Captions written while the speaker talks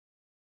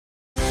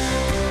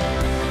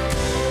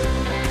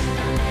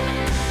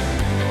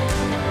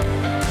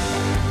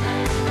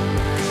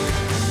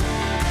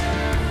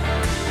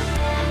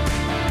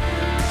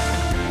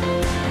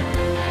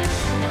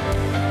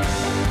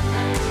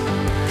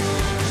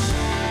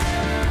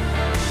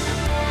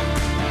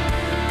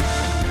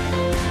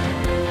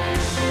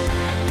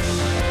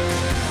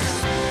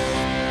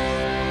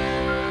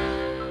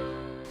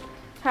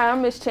Hi,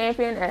 I'm Miss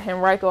Champion at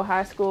Henrico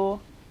High School.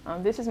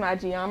 This is my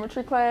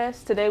geometry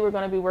class. Today we're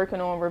going to be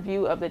working on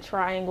review of the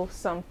triangle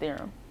sum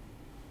theorem.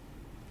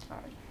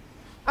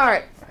 All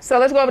right, so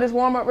let's go over this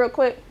warm-up real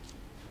quick.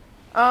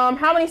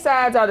 How many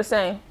sides are the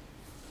same?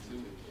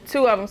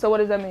 Two of them, so what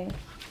does that mean?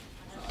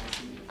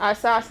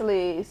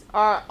 Isosceles.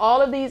 Are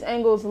all of these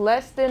angles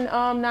less than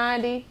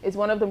 90? Is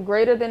one of them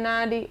greater than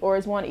 90, or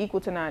is one equal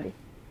to 90?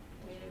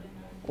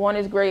 One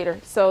is greater,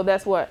 so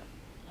that's what?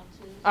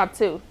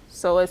 Obtuse.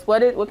 So it's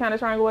what kind of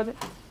triangle was it?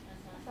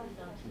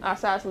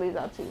 Isosceles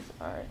obtuse.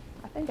 All right.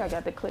 I think I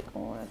got to click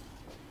on.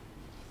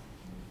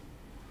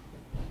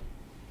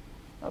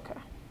 Okay.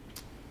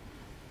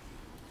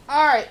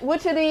 All right.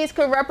 Which of these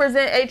could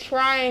represent a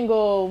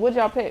triangle? What'd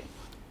y'all pick?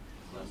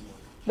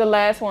 The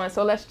last one.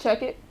 So let's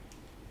check it.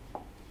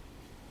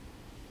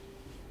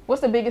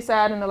 What's the biggest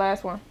side in the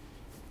last one?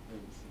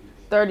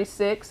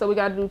 36. So we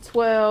got to do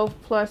 12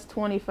 plus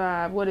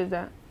 25. What is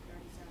that?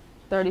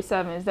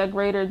 37. Is that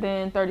greater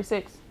than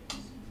 36?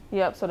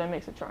 Yep, so that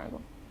makes a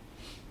triangle.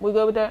 We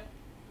good with that?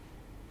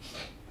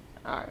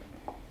 All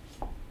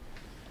right.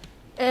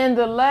 And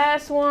the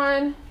last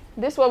one,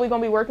 this is what we're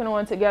going to be working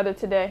on together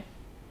today.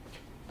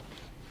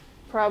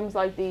 Problems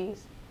like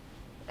these.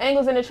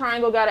 Angles in the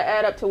triangle got to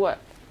add up to what?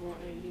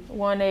 180.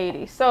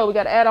 180. So we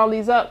got to add all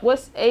these up.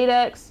 What's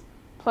 8x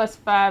plus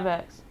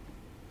 5x?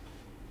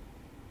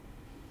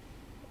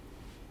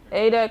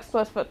 8x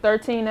plus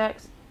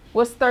 13x.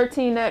 What's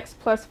 13x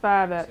plus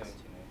 5x?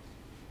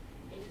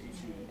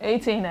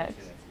 18x.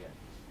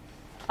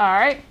 All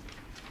right.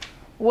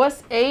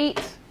 What's 8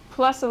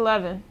 plus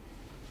 11?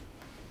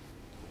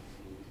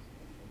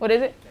 What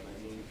is it?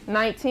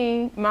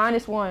 19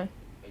 minus 1.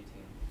 18.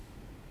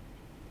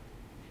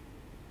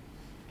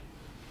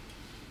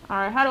 All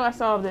right. How do I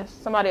solve this?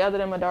 Somebody other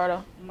than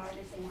Medardo. Minus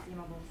 18 on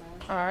both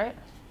sides. All right.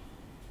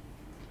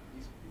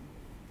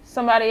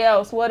 Somebody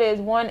else. What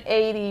is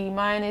 180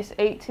 minus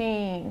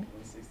 18?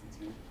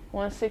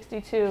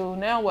 162.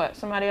 Now what?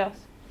 Somebody else.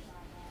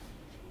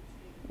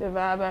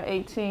 Divide by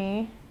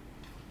 18.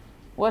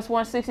 What's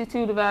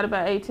 162 divided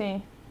by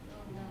 18?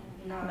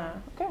 9.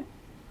 Okay.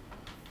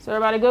 So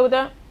everybody good with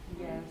that?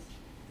 Yes.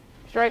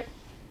 Straight?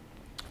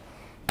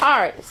 All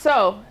right.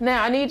 So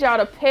now I need y'all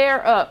to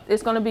pair up.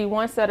 It's going to be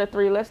one set of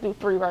 3. Let's do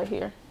 3 right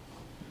here.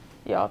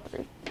 Y'all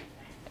 3.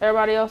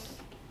 Everybody else,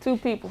 2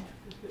 people.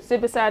 Sit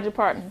beside your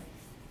partner.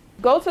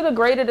 Go to the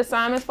graded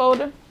assignments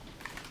folder.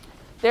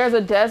 There's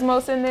a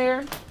Desmos in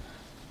there.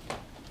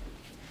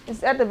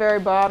 It's at the very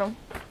bottom.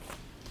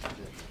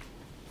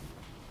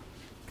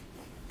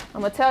 I'm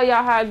going to tell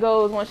y'all how it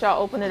goes once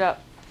y'all open it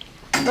up.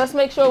 Let's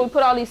make sure we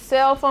put all these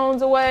cell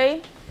phones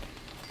away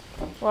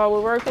while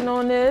we're working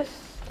on this.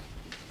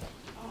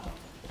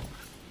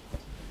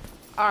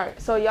 All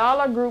right, so y'all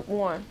are group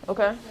 1,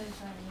 okay?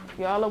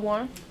 Y'all are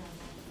 1.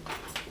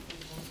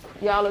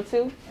 Y'all are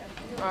 2.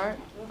 All right.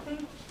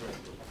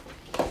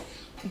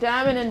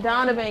 Diamond and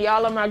Donovan,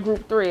 y'all are my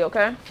group 3,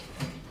 okay?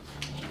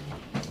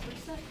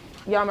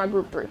 Y'all my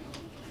group 3.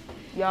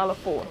 Y'all are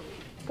 4,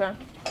 okay?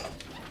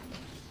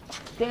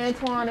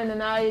 D'Antoine and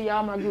Anaya,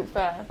 y'all my group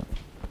 5.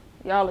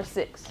 Y'all are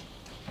 6,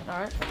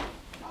 all right?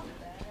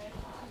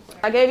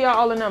 I gave y'all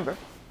all a number.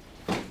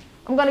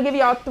 I'm gonna give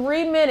y'all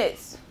 3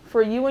 minutes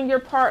for you and your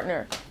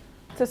partner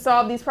to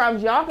solve these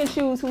problems. Y'all can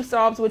choose who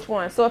solves which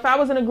one. So if I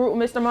was in a group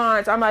with Mr.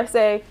 Mons, I might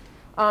say,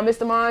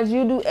 Mr. Mons,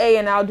 you do A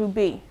and I'll do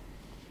B.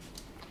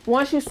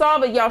 Once you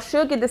solve it, y'all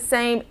should get the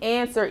same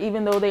answer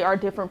even though they are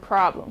different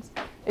problems.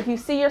 If you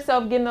see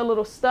yourself getting a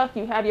little stuck,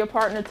 you have your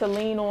partner to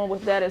lean on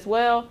with that as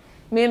well.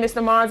 Me and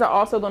Mr. Mons are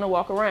also going to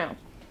walk around.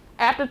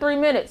 After 3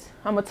 minutes,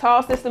 I'm going to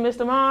toss this to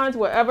Mr. Mons.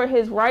 Wherever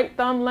his right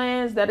thumb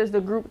lands, that is the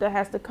group that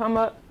has to come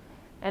up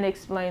and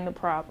explain the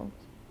problems.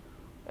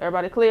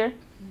 Everybody clear?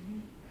 Mm-hmm.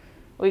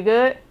 We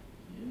good?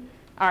 Yeah.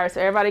 All right,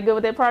 so everybody good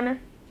with their partner?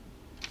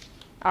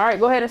 All right,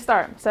 go ahead and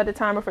start. Set the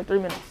timer for 3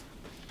 minutes.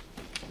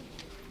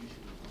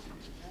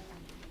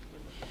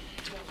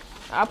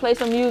 I'll play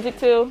some music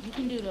too. You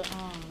can do the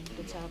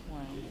top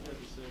one.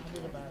 I'll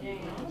do the bottom.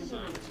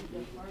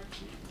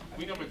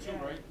 We number 2,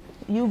 right?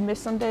 You miss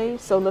some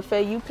days, so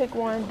LaFay, you pick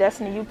one.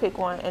 Destiny, you pick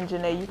one, and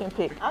Janae, you can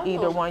pick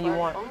either one you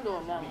want. I'm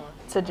doing that one.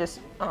 To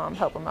just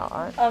help them out.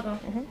 All right. Okay.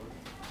 Mm-hmm.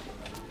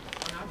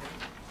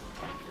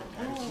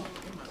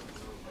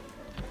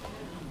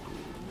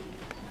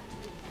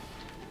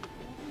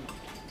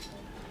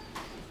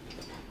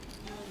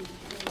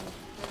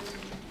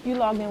 You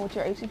logged in with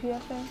your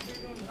HCPS thing?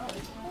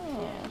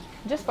 Oh.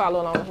 Just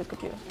follow along with his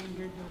computer.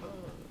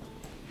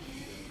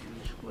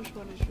 Which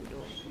one is you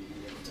doing?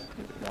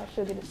 Y'all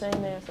should get the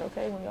same answer,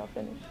 okay, when y'all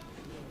finish.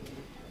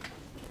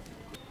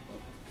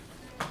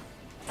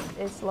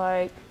 It's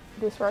like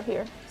this right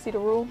here. See the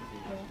rule?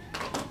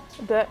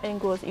 Yeah. That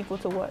angle is equal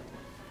to what?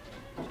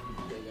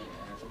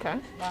 Okay.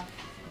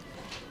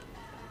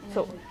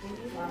 So,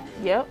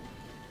 yep.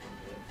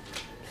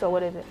 So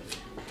what is it?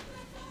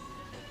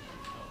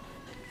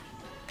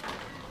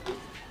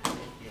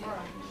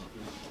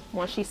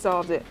 Once she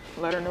solves it,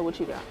 let her know what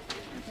you got.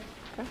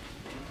 Okay.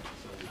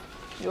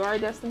 You all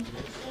right, Destiny?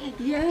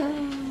 Yeah.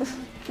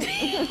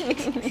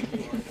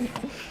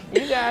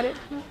 You got it.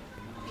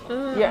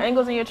 Your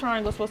angles in your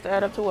triangle are supposed to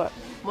add up to what?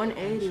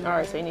 180. All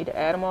right, so you need to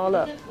add them all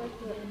up.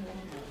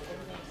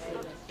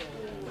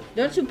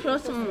 Don't you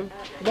plus them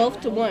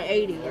both to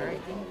 180, right?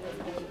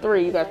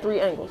 3. You got 3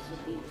 angles.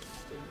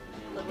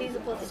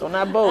 So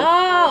not both.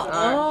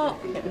 Oh,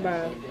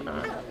 bro.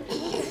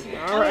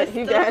 All right,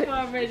 you got it.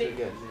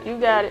 You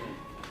got it.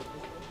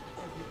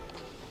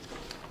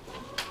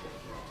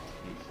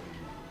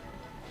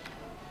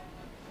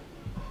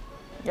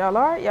 Y'all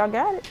all right? Y'all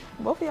got it.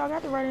 Both of y'all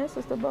got the right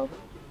answers to both.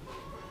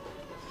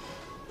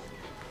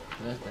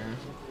 That's the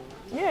answer.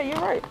 Yeah, you're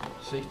right.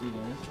 60 the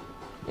answer.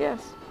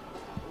 Yes.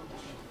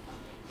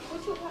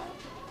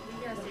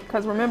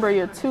 Because remember,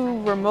 your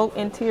 2 remote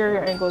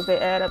interior angles, they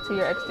add up to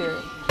your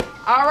exterior.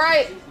 All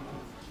right.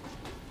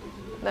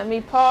 Let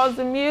me pause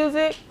the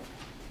music.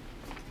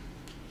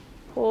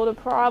 Pull the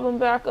problem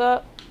back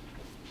up.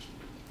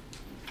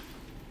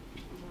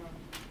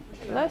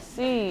 Let's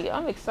see.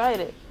 I'm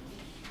excited.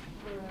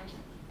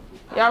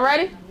 Y'all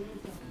ready?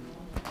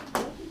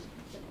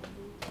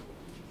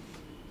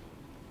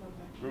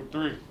 Group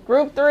 3.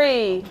 Group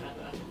 3.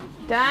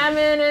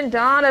 Diamond and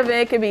Donovan.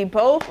 It could be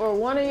both or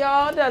one of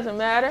y'all. Doesn't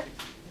matter.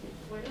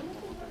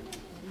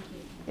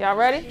 Y'all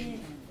ready?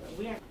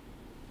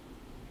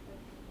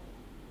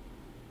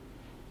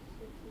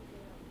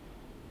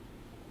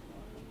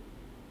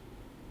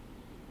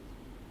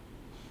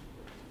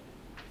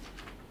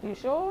 You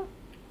sure?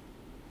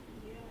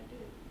 Yeah, I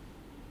did.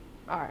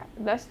 All right.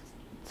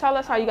 Tell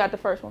us how you got the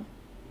first one.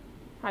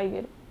 How you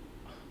get it?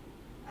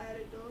 I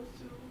added those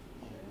 2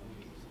 and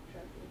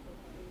subtracted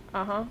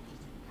from my 8.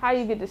 How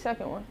you get the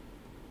second one?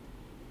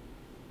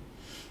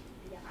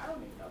 Yeah, I don't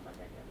even know if I got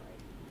that right.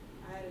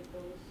 I added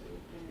those 2 and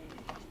then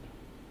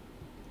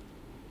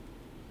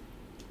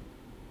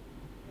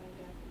I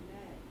got from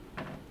that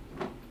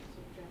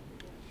subtracted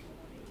that from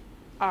my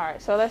 8. All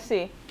right. So let's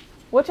see.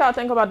 What y'all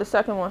think about the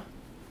second one?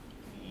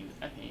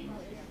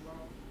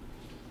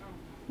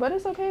 But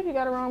it's okay if you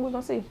got it wrong. We're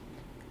gonna see.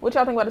 What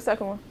y'all think about the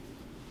second one?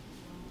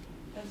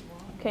 That's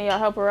wrong. Can y'all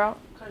help her out?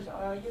 Because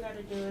all you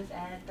gotta do is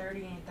add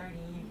 30 and 30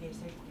 and you get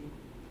 60.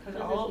 Because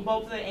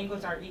both of the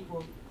angles are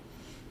equal.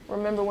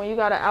 Remember, when you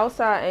got an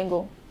outside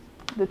angle,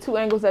 the 2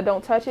 angles that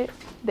don't touch it,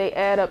 they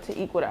add up to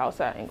equal the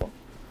outside angle.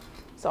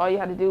 So all you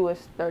had to do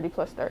was 30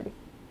 plus 30. You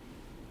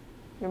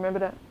remember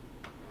that?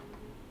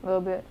 A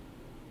little bit?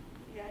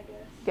 Yeah, I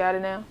guess. Got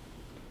it now?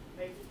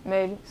 Maybe.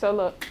 Maybe. So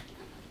look.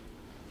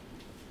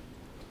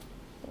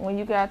 When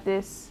you got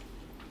this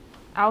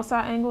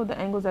outside angle, the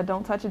angles that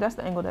don't touch it, that's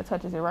the angle that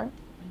touches it, right?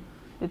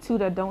 The 2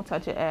 that don't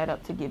touch it add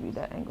up to give you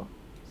that angle.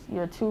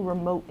 Your 2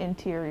 remote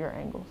interior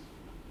angles.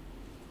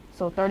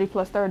 So 30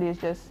 plus 30 is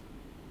just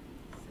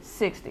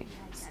 60.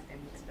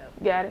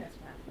 Got it?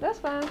 That's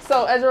fine.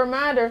 So as a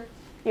reminder,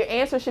 your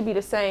answer should be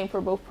the same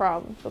for both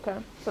problems, okay?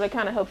 So that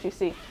kind of helps you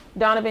see.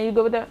 Donovan, you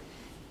good with that?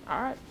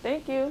 All right,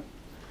 thank you.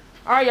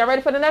 All right, y'all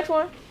ready for the next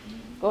one?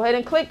 Go ahead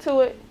and click to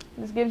it.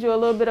 This gives you a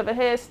little bit of a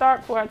head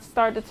start before I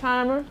start the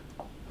timer.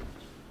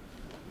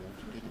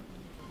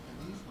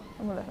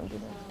 I'm gonna let him do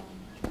that.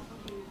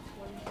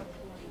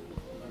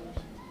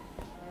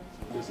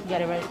 You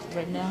got it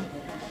right now?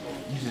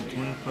 You said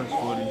 20 plus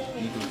 40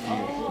 equals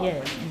 4.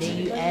 Yeah. And then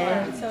you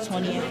add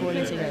 20 and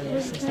 40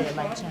 together since they're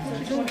like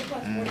terms.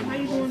 How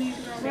you doing these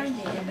right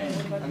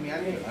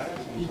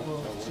Equal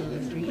to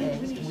 3x.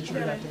 And what you do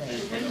after that?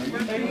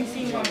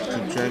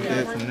 Subtract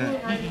that from that.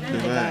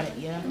 Divide it,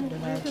 yeah.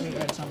 Divide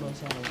 3x on both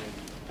sides.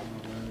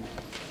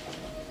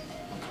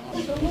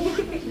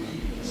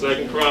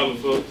 Second problem,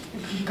 folks.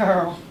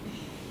 Girl.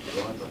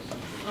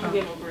 I'm gonna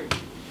give him a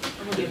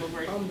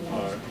break. All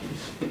right.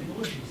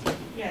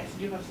 Yes,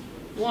 give us.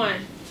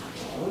 1.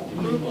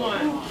 Group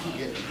 1.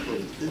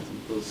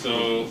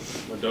 So,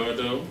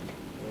 Medardo,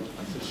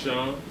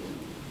 Sean,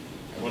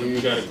 one of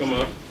you got to come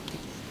up.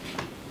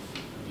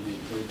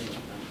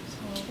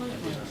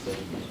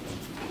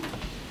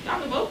 Y'all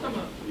can both come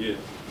up. Yeah.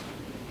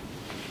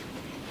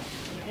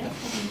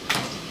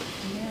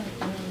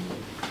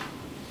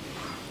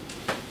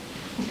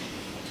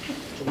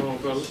 Come on,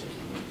 fellas.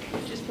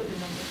 Just put the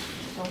number.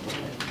 Don't put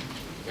it.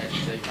 I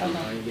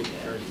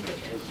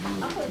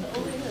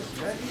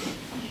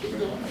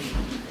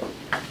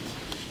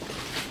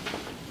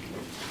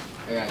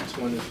got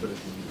 20 for the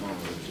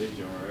big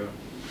joint right here.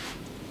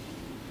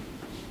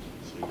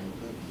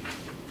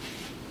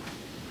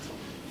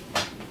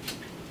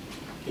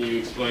 Can you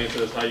explain to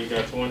us how you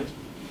got 20?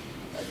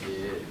 I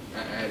did. I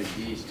added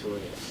these to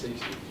it at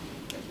 60.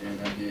 And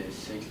then I did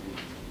 60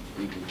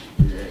 equals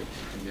 3x.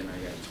 And then I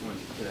got 20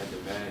 because I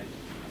divided.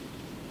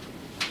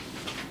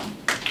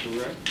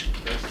 Correct.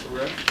 That's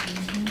correct.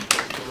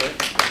 That's correct.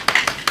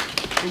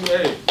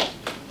 2A.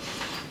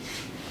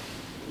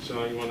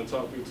 Sean, you want to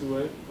talk through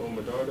 2A on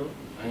Medardo?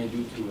 I didn't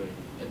do 2A.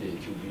 I did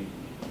 2B.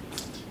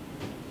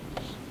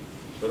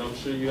 But I'm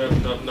sure you have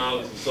enough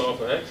knowledge to solve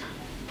for X.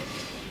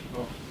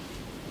 Oh.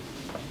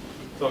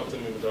 Talk to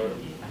me, Medardo.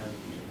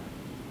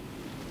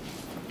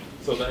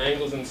 So the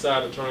angles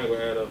inside the triangle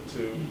add up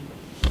to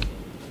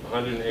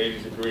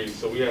 180 degrees.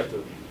 So we have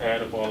to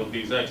add up all of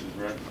these x's,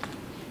 right?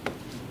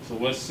 So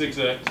what's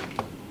 6x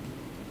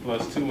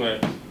plus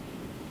 2x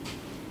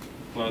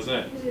plus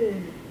x?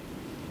 9x.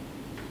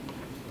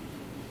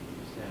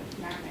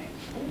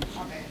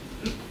 My bad.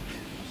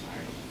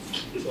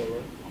 It's all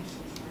right.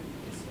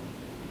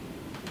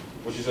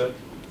 What you said?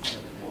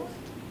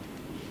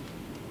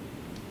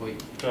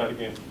 Wait, Try it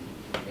again.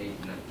 8,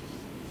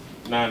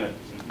 9x.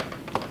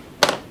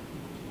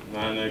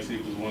 9x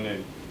equals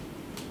 180.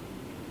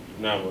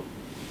 Now what?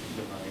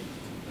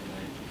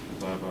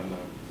 Divide by 9.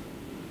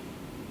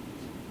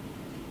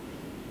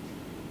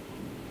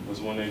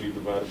 What's 180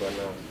 divided by 9?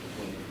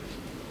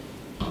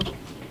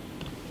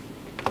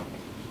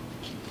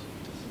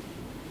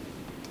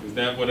 Is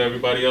that what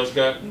everybody else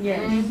got?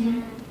 Yes.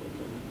 Any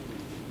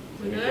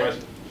Good.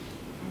 questions?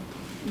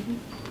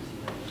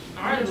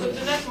 All right, let's look at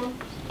the next one.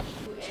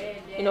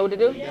 You know what to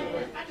do?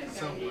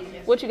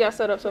 What you got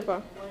set up so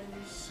far?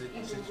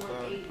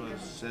 65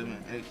 plus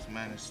 7x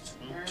minus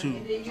 2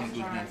 equals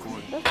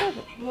 140. That's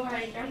perfect.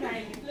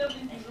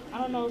 I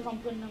don't know if I'm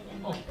putting them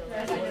in order.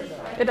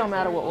 It don't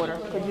matter what order.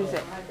 Could use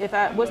it.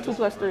 What's 2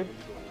 plus 3?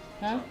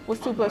 Huh?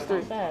 What's 2 plus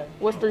 3? 5.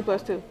 What's 3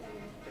 plus 2?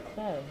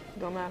 5.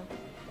 Don't matter.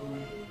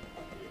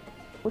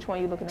 Which one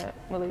you looking at,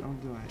 Malik? I'm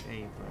doing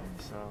A, but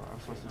so I'm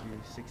supposed to do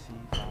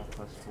 65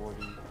 plus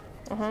 40.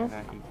 Uh-huh. And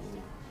that equals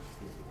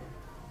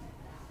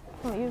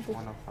Oh, use this.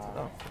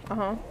 105.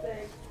 Uh-huh.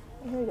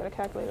 Here you got a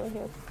calculator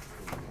here.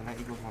 And that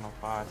equals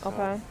 105. So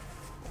Okay.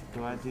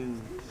 do I do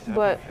 7x?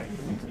 But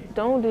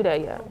don't do that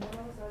yet.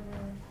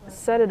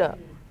 Set it up.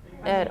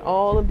 Add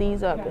all of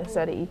these up and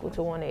set it equal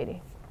to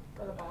 180.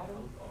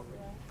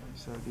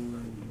 So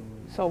do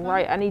So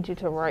I need you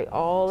to write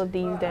all of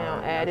these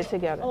down, add it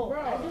together.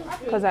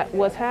 Because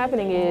what's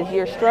happening is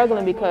you're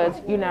struggling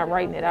because you're not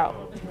writing it out.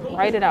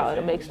 Write it out.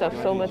 It'll make stuff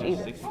so much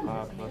easier.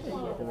 65 plus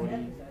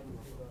 40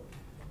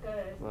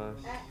 plus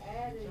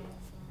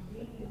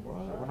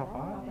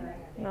 105?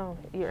 No,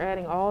 you're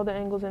adding all the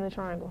angles in the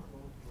triangle.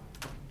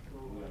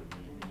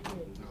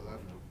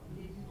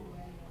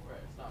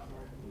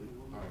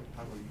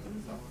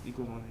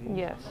 Equals 180?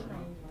 Yes.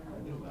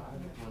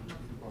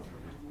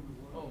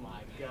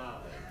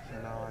 So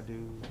now I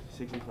do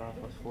 65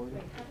 plus 40?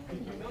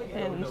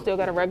 And you still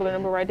got a regular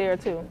number right there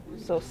too.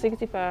 So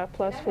 65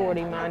 plus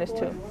 40 minus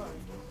 2.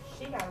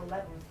 She got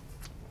 11.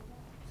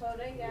 So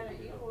they got to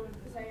equal the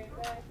same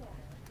thing?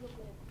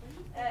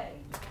 Hey.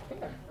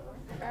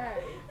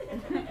 Hey.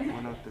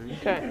 103?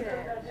 Okay.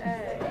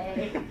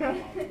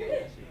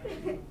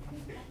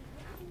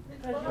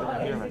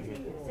 Here, right here.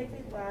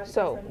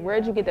 So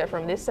where'd you get that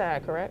from? This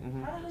side, correct?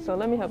 So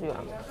let me help you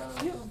out.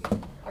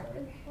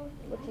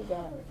 What you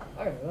got?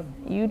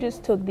 You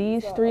just took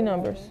these 3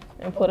 numbers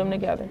and put them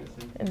together,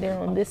 and they're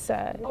on this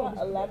side.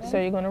 So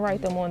you're going to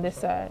write them on this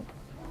side.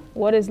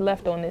 What is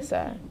left on this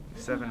side?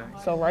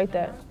 7x. So write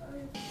that.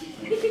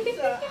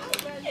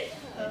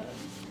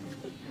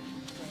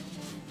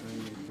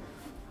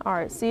 All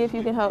right, see if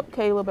you can help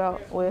Caleb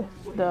out with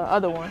the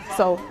other one.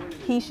 So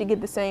he should get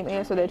the same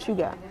answer that you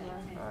got.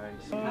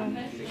 Not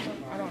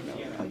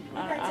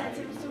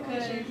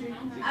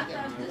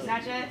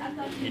yet?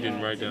 You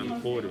didn't write down the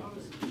 40.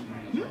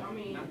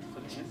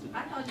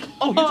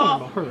 Oh, you're talking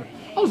about her.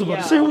 I was about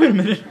to say, wait a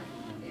minute.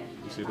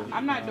 You see that?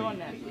 I'm not doing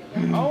that.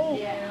 Oh,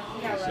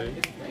 See?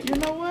 you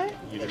know what?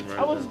 You didn't write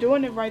I was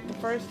doing it right the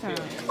first time.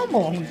 Come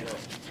on.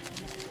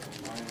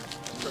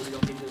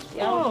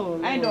 Oh,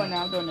 I ain't doing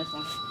that. I'm doing this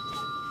one.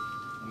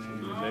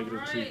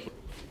 -2.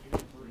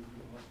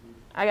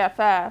 I got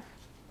 5.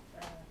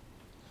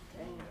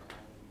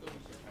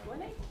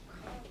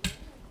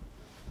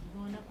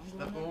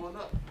 Stop going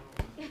up.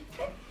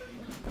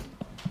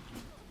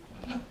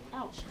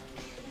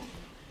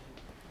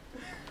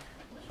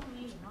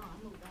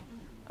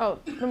 Oh,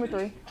 number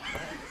 3.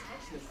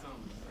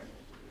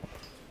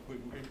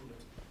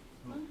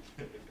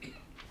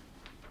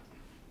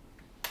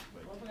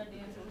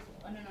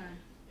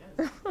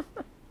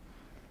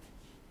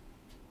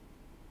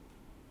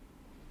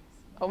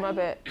 Oh, my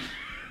bad.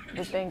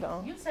 This thing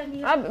gone.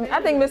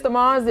 I think Mr.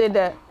 Mons did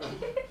that.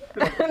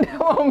 That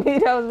wasn't me.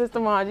 That was Mr.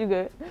 Mons. You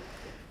good?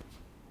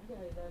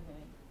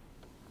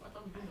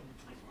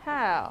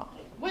 How?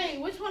 Wait,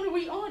 which one are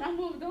we on? I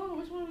moved on.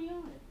 Which one are we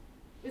on?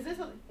 Is it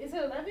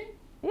 11?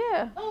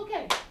 Yeah. Oh,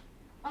 okay.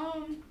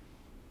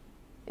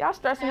 Y'all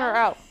stressing her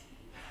out.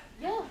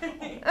 Yeah.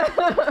 You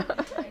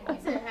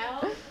said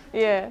how?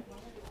 Yeah.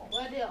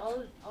 Well, I did all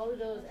of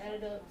those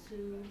added up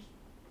to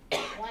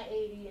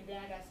 180, and then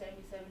I got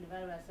 77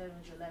 divided by 7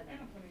 is 11.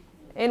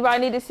 Anybody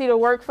need to see the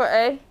work for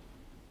A?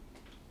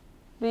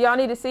 Do y'all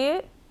need to see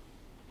it?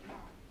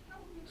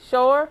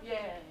 Sure?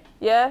 Yeah.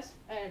 Yes?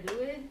 I do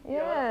it?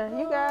 Yeah,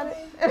 you got it.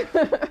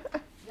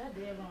 Y'all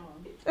dead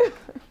wrong.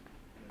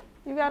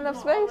 You got enough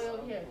All the space? way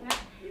over here.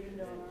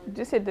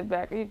 Just hit the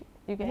back. You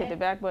can hit the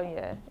back button,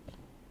 yeah.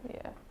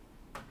 Yeah.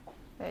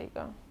 There you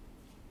go.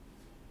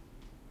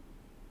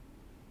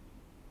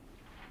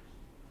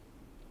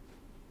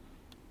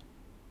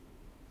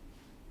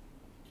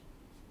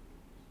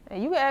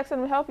 And you can ask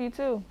them to help you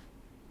too.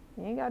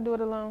 You ain't gotta do it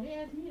alone. They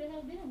asked me to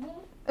help them, huh?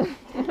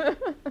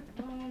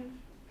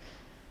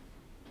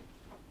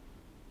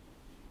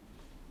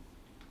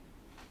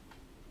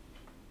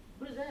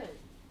 What is that?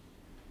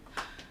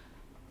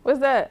 What's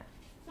that?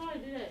 Sorry,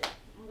 do that.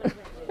 I'm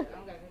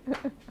gonna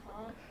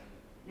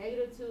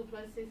 -2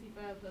 plus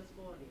 65 plus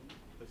 40.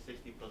 But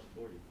 60 plus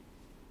 40.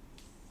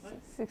 What?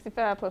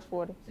 65 plus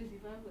 40.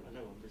 65 plus I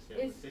know, I'm just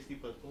saying, 60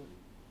 plus 40.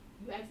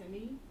 You asking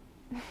me?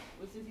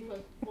 What's 60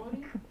 plus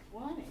 40?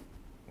 Why?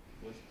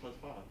 What's plus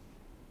 5?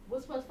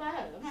 What's plus 5?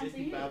 I'm not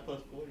seeing you. 65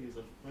 plus 40 is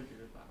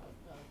 105.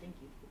 Oh, thank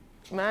you.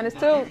 -2. -2.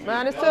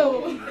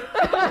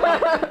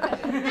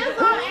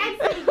 That's all I'm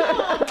asking.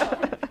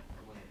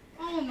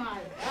 Oh my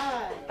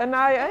God.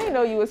 Anaya, I didn't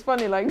know you was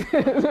funny like this.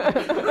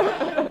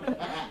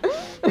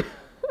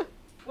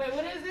 Wait,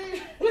 what is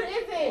it? What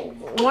is it?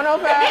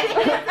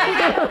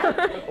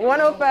 105.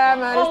 105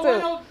 minus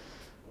 2.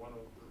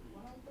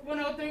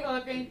 103. Oh,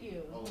 thank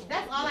you.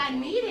 That's all I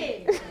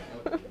needed.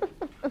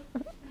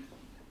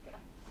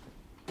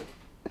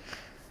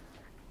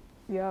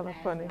 Y'all are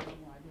funny.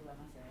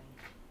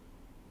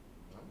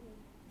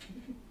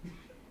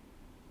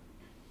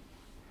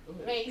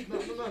 Wait. No,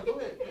 go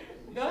ahead.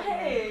 Go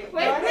ahead. Wait, go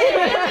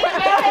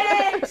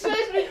ahead.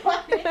 Shush me.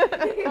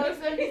 Oh,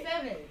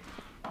 77.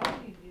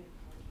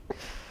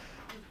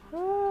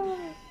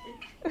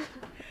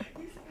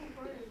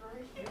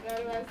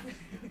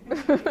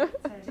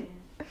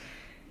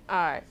 All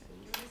right.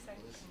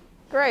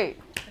 Great.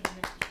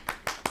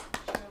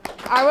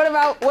 All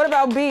right, what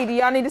about B? Do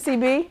y'all need to see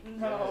B?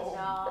 No.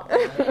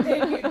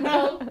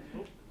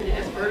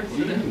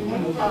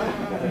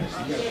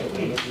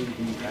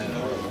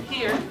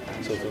 Here.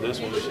 So for this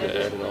one, we should have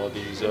added all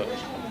these up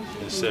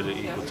and set it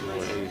equal to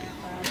 180.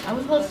 I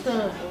was supposed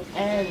to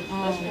add,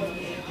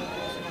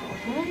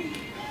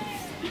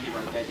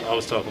 I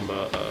was talking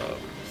about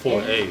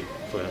 4A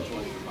for him.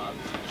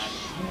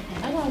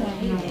 I don't know.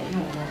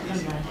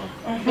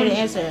 For the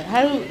answer,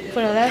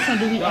 for the last one,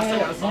 do we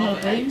add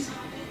 103?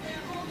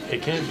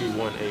 It can be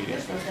 180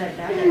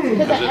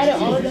 Because I added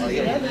all of them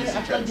together,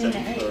 I plugged in the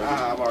 8.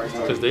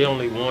 because they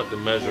only want the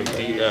measure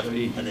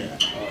DFE,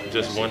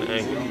 just one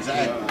angle.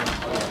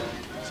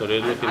 So they're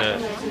looking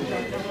at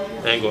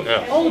angle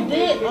F. Oh,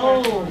 did?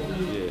 Oh.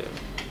 Yeah.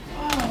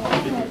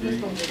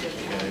 This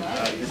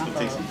will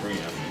take some brain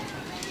out.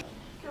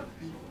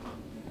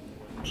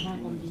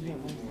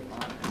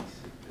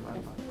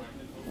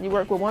 You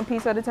work with one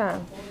piece at a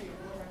time.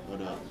 What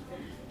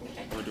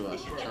do I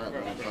subtract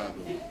 105?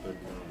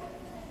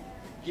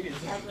 Give me the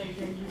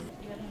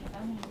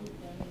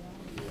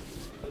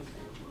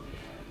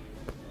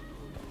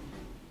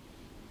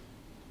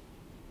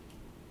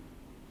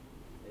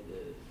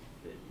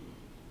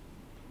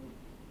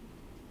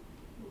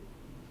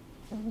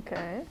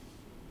Okay.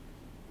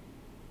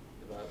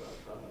 Divide by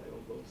 5 on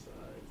both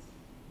sides.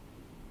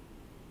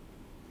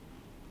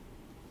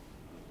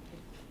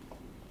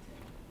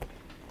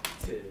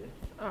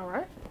 All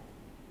right.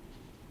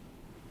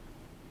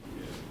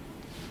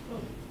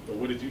 But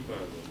what did you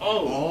find?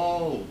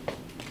 Oh!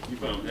 You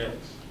found X.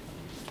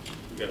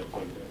 You gotta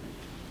plug that.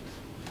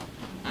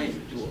 I ain't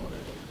even do all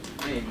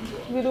that. You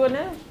can do it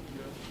now.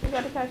 You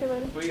got the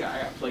calculator? But yeah,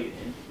 I gotta plug it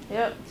in.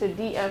 Yep, to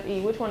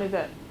DFE. Which one is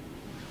that?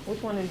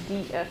 Which one is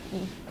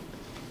DFE?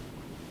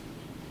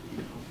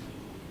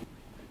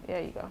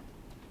 There you go.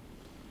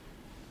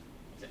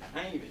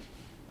 I ain't even.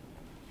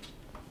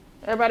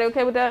 Everybody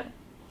okay with that?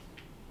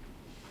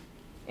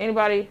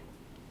 Anybody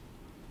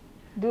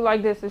do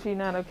like this if you're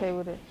not okay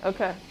with it?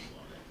 Okay.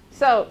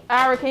 So,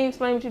 Ira, can you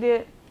explain what you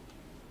did?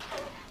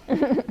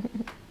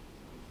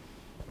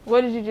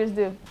 What did you just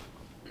do?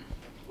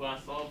 Well, I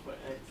solved for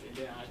X and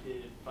then I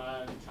did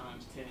 5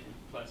 times 10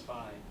 plus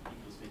 5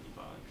 equals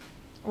 55.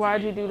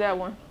 Why'd you do that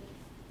one?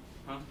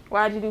 Huh?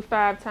 Why'd you do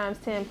 5 times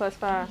 10 plus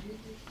 5?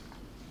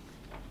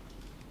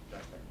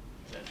 Because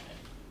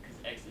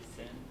X is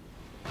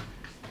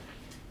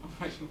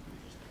 10.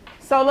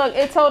 So look,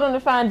 it told him to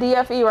find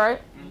DFE,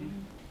 right?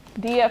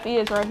 Mm-hmm. DFE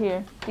is right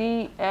here.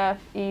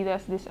 DFE,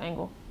 that's this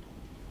angle.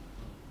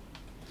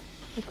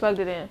 We plugged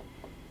it in.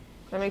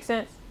 That make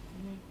sense?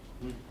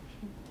 Mm-hmm.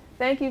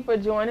 Thank you for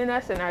joining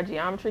us in our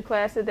geometry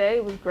class today.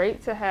 It was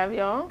great to have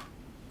y'all.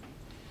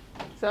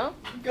 So?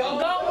 Go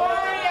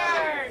Warriors!